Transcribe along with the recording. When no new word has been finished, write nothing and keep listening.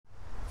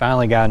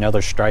Finally got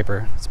another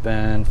striper. It's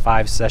been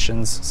 5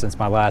 sessions since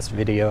my last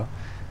video.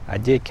 I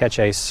did catch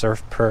a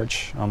surf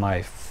perch on my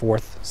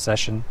 4th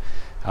session.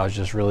 I was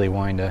just really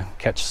wanting to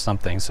catch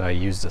something, so I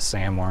used a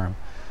sandworm.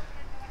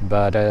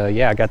 But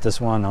yeah, I got this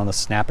one on the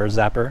Snapper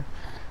Zapper,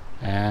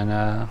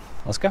 and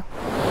let's go.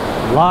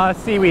 A lot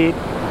of seaweed.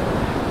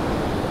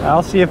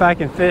 I'll see if I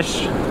can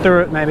fish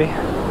through it maybe.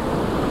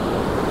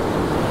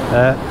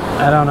 I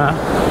don't know.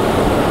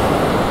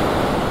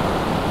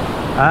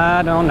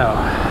 I don't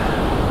know.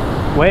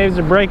 Waves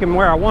are breaking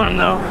where I want them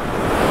though.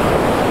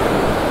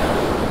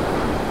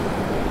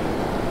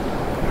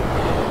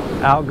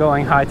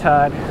 Outgoing high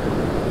tide.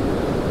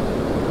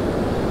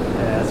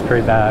 Yeah, it's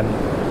pretty bad.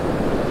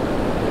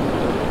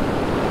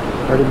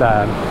 Pretty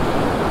bad.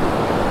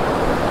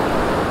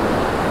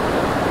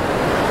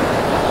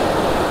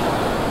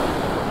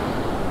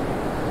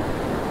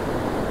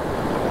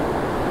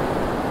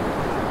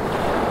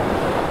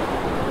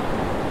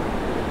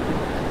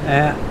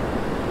 And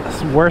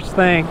that's the worst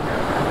thing.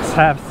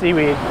 Have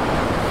seaweed.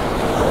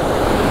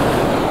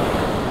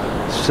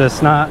 It's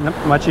just not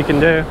much you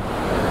can do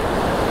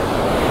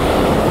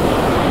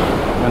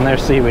when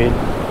there's seaweed.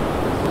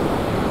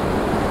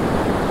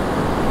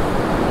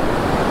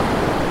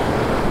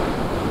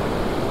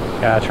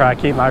 Gotta try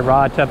to keep my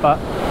rod tip up.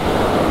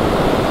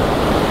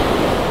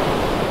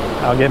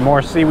 I'll get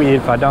more seaweed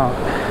if I don't.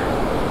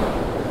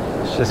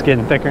 It's just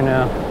getting thicker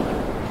now.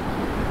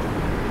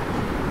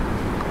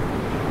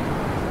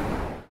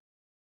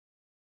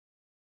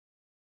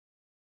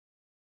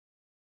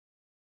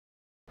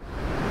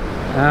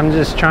 I'm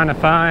just trying to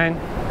find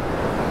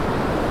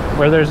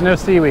where there's no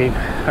seaweed,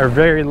 or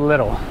very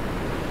little.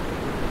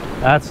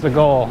 That's the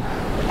goal.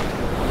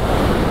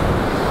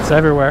 It's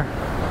everywhere.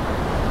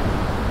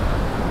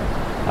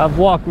 I've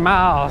walked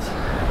miles.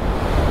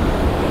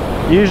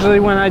 Usually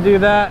when I do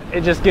that,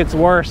 it just gets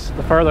worse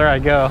the further I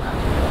go.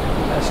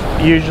 That's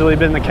usually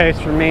been the case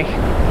for me.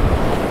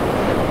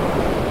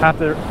 Have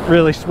to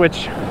really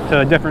switch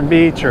to a different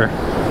beach or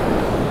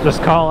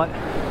just call it.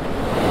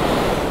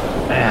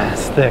 Man,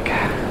 it's thick.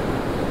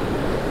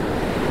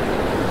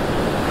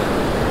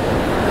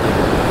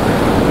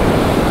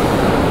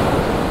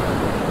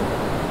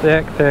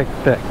 Thick, thick,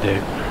 thick,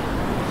 dude.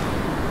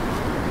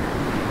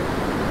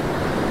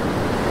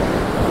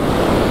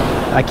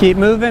 I keep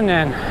moving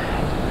and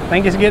I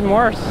think it's getting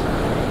worse.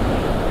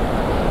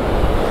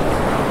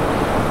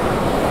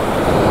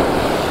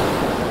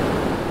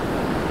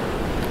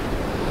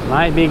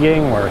 Might be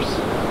getting worse.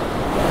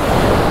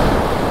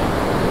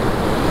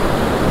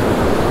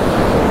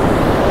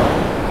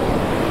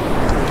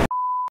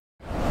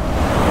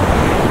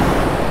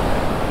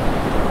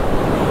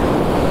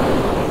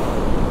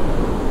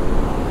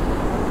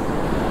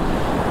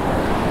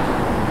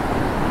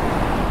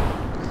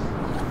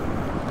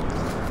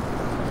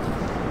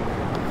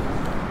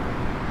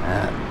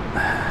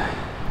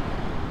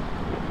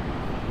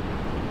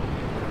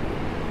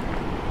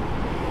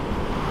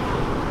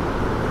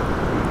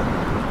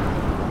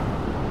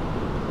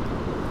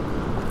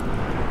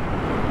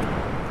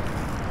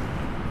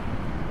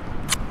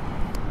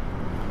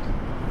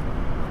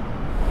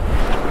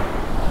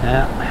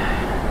 Yeah.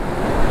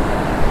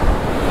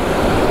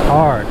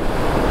 Hard.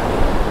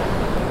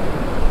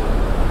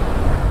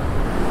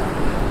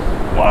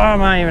 Why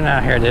am I even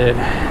out here, dude?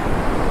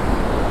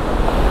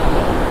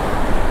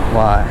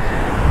 Why?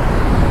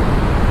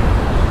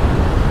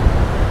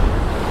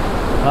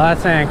 A lot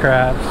of sand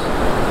crabs.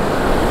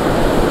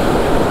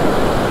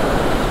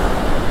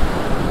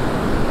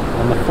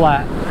 On the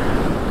flat.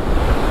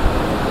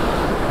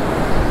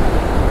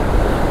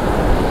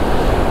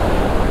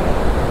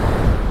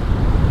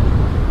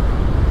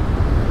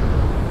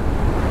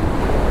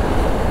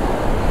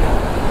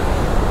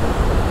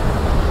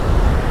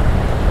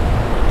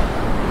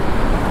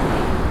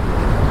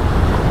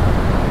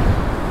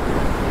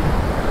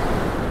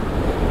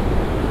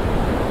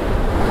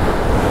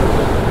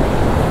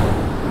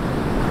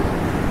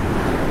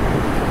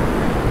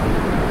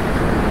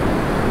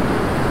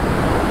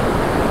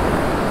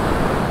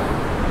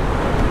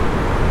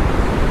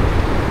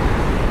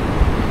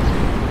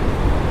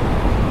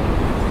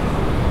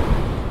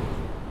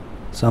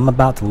 So I'm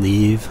about to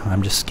leave.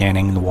 I'm just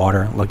scanning the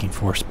water looking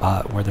for a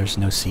spot where there's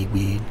no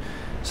seaweed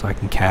so I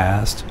can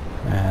cast,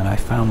 and I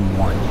found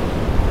one.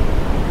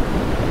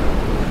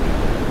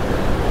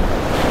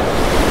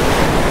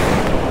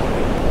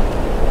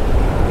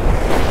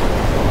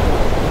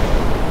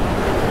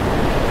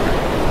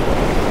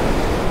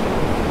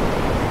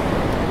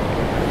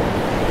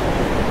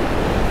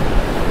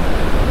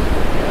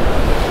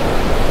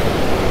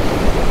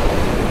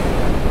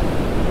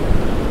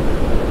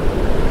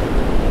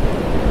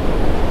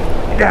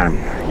 Got him.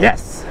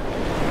 Yes.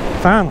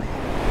 Finally.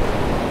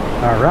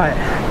 All right.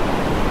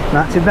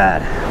 Not too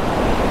bad.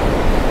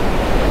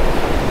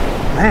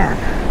 Man.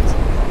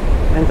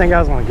 Didn't think I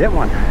was going to get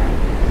one.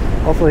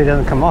 Hopefully it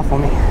doesn't come off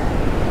on me.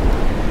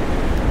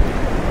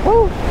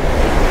 Woo.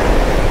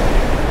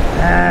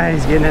 Ah,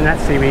 he's getting in that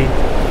seaweed.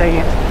 Dang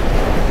it.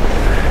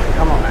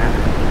 Come on, man.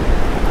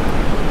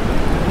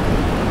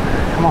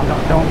 Come on,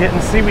 don't get in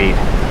the seaweed.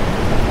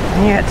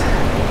 Dang it.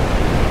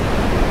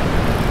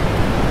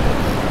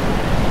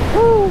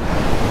 Woo.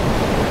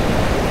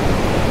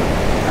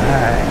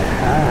 Alright,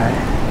 alright.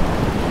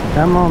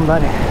 Come on,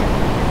 buddy.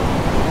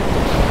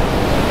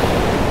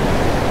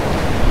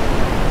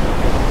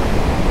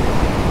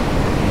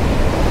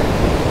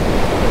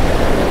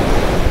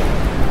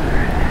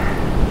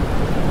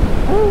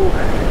 Woo.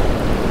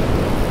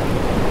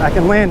 If I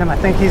can land him, I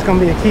think he's going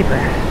to be a keeper.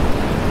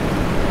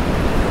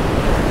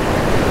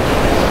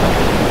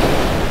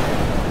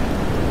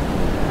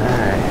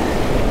 Alright.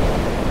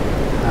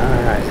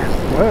 Alright.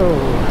 Whoa.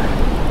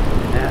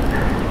 Yeah.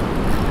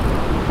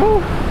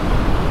 Woo.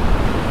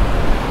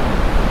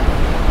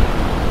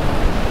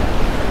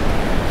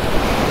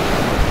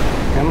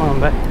 Come on,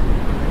 buddy.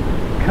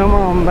 Come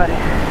on, buddy.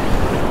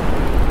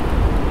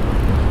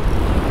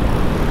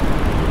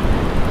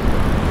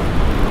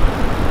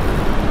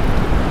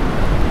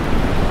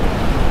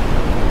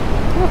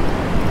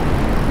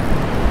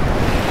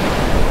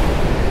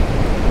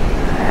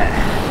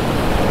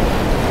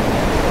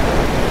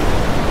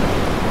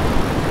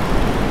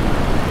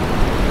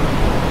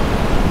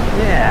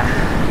 Yeah.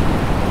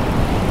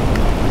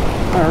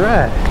 All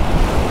right.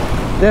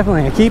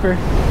 Definitely a keeper.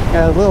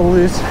 Got a little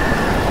loose.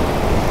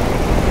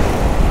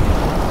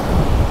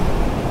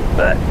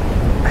 But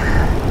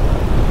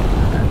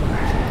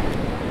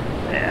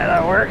yeah,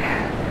 that'll work.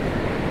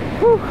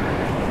 Whew.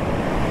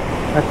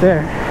 Right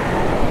there.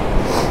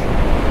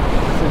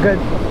 It's a good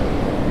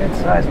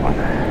size one.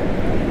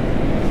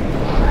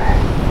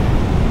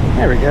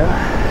 There we go.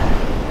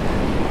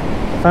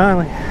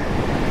 Finally.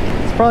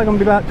 It's probably gonna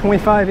be about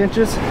 25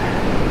 inches,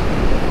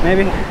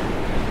 maybe.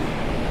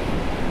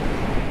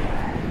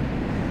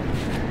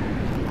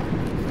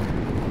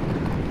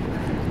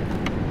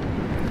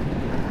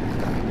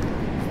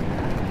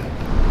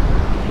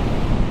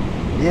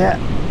 Yeah,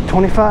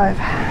 25.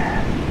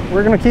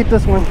 We're gonna keep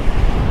this one.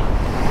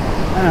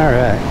 All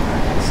right,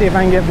 see if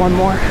I can get one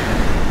more.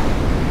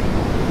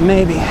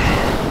 Maybe.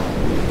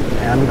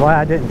 And I'm glad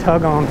I didn't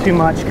tug on them too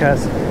much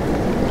because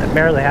I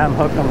barely have them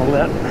hooked on the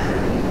lip.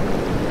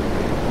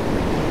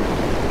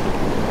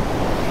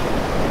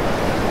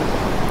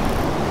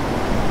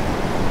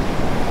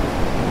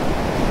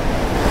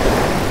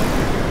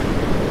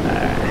 All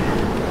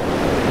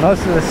right.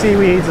 Most of the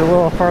seaweed's a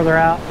little further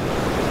out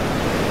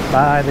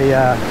by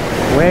the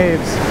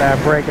waves that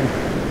are breaking,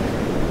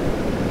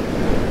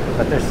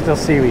 but there's still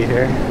seaweed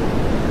here.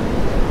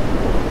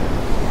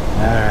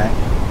 All right,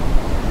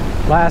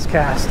 last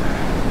cast.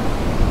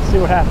 Let's see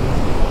what happens.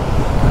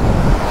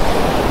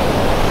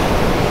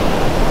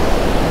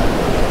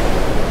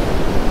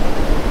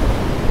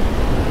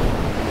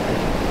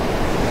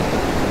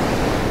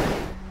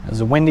 It was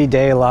a windy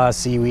day, a lot of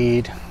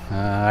seaweed.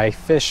 I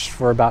fished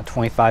for about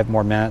 25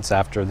 more minutes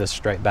after this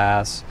straight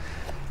bass,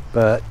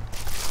 but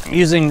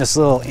using this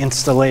little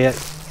insulated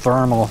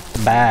thermal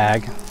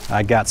bag,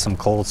 I got some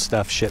cold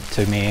stuff shipped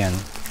to me and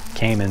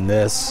came in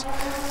this,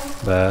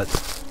 but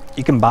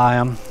you can buy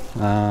them.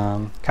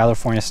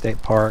 California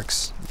State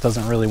Parks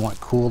doesn't really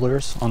want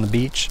coolers on the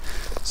beach,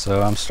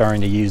 so I'm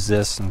starting to use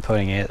this and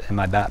putting it in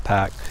my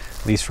backpack,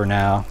 at least for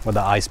now, with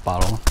an ice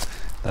bottle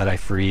that I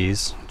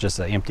freeze, just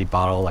an empty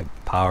bottle like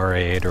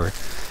Powerade or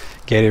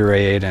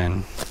Gatorade,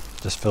 and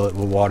just fill it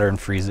with water and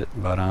freeze it.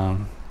 But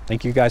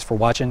thank you guys for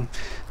watching.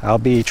 I'll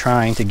be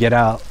trying to get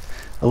out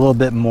a little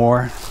bit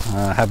more.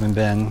 Haven't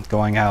been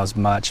going out as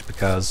much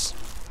because,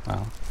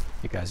 well,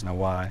 you guys know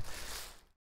why.